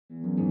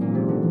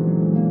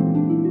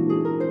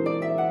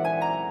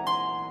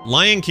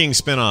Lion King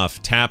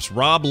spinoff taps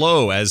Rob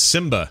Lowe as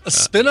Simba. A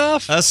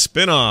spinoff? A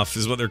spinoff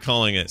is what they're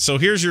calling it. So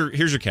here's your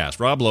cast.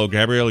 Rob Lowe,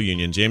 Gabrielle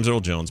Union, James Earl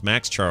Jones,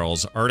 Max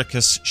Charles,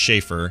 Atticus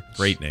Schaefer.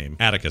 Great name.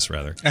 Atticus,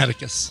 rather.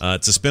 Atticus.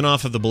 It's a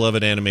spinoff of the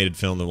beloved animated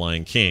film The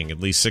Lion King.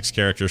 At least 6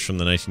 characters from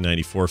the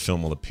 1994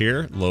 film will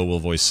appear. Lowe will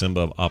voice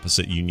Simba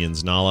opposite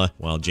Union's Nala,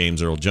 while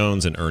James Earl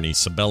Jones and Ernie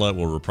Sabella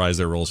will reprise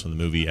their roles from the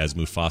movie as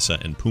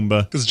Mufasa and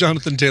Pumbaa. Because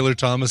Jonathan Taylor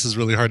Thomas is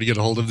really hard to get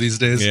a hold of these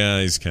days.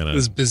 Yeah, he's kind of...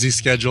 His busy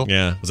schedule.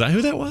 Yeah. Was that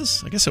who that was?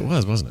 I guess it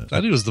was, wasn't it? I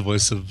thought he was the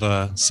voice of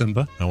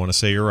Simba. I want to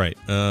say you're right.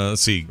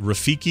 Let's see.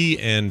 Rafiki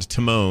and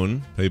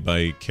Timon, played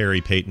by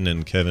Carrie Payton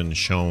and Kevin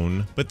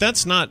Schoen. But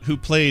that's not who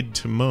played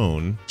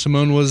Timon.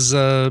 Timon was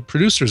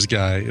producer's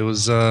guy. It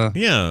was...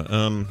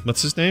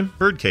 what's his name?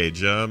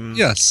 Birdcage.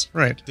 Yes,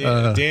 right.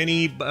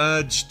 Danny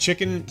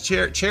Chicken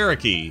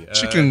Cherokee.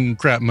 Chicken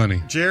crap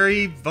money.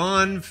 Jerry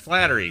Von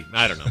Flattery.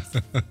 I don't know.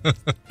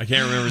 I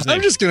can't remember his name.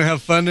 I'm just gonna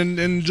have fun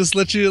and just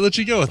let you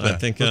go with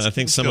that. I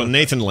think someone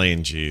Nathan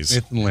Lane. Jeez,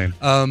 Nathan Lane.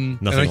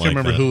 And I can't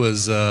remember who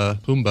was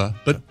Pumbaa,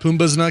 but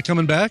Pumbaa's not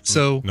coming back.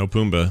 So no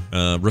Pumbaa.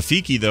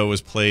 Rafiki though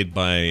was played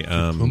by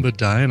Pumbaa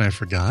die, and I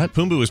forgot.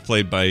 Pumbaa was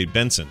played by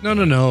Benson.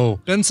 No.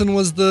 Benson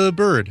was the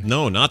bird.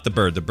 No, not the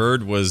bird. The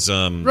bird was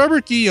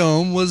Robert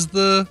Guillaume was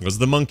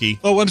the monkey.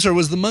 Oh, I'm sorry,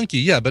 was the monkey.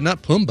 Yeah, but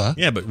not Pumbaa.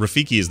 Yeah, but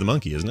Rafiki is the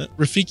monkey, isn't it?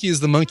 Rafiki is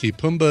the monkey.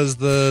 Pumbaa is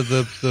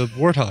the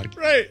warthog.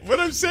 Right. What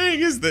I'm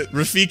saying is that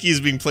Rafiki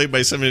is being played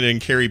by somebody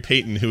named Carrie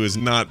Payton, who is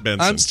not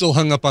Benson. I'm still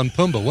hung up on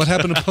Pumbaa. What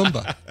happened to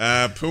Pumbaa?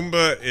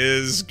 Pumbaa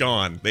is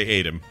gone. They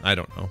ate him. I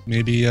don't know.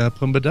 Maybe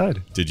Pumbaa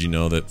died. Did you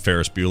know that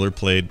Ferris Bueller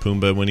played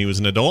Pumbaa when he was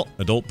an adult?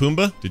 Adult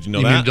Pumbaa? Did you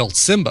know that? You mean adult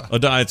Simba? Oh,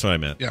 that's what I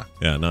meant. Yeah.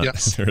 Yeah, not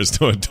yes. There is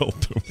no adult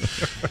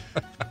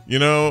Pumbaa. You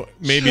know,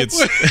 maybe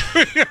it's...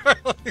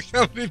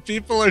 How many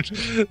people are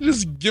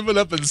just giving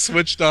up and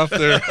switched off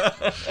their...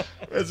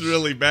 That's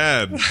really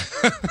bad.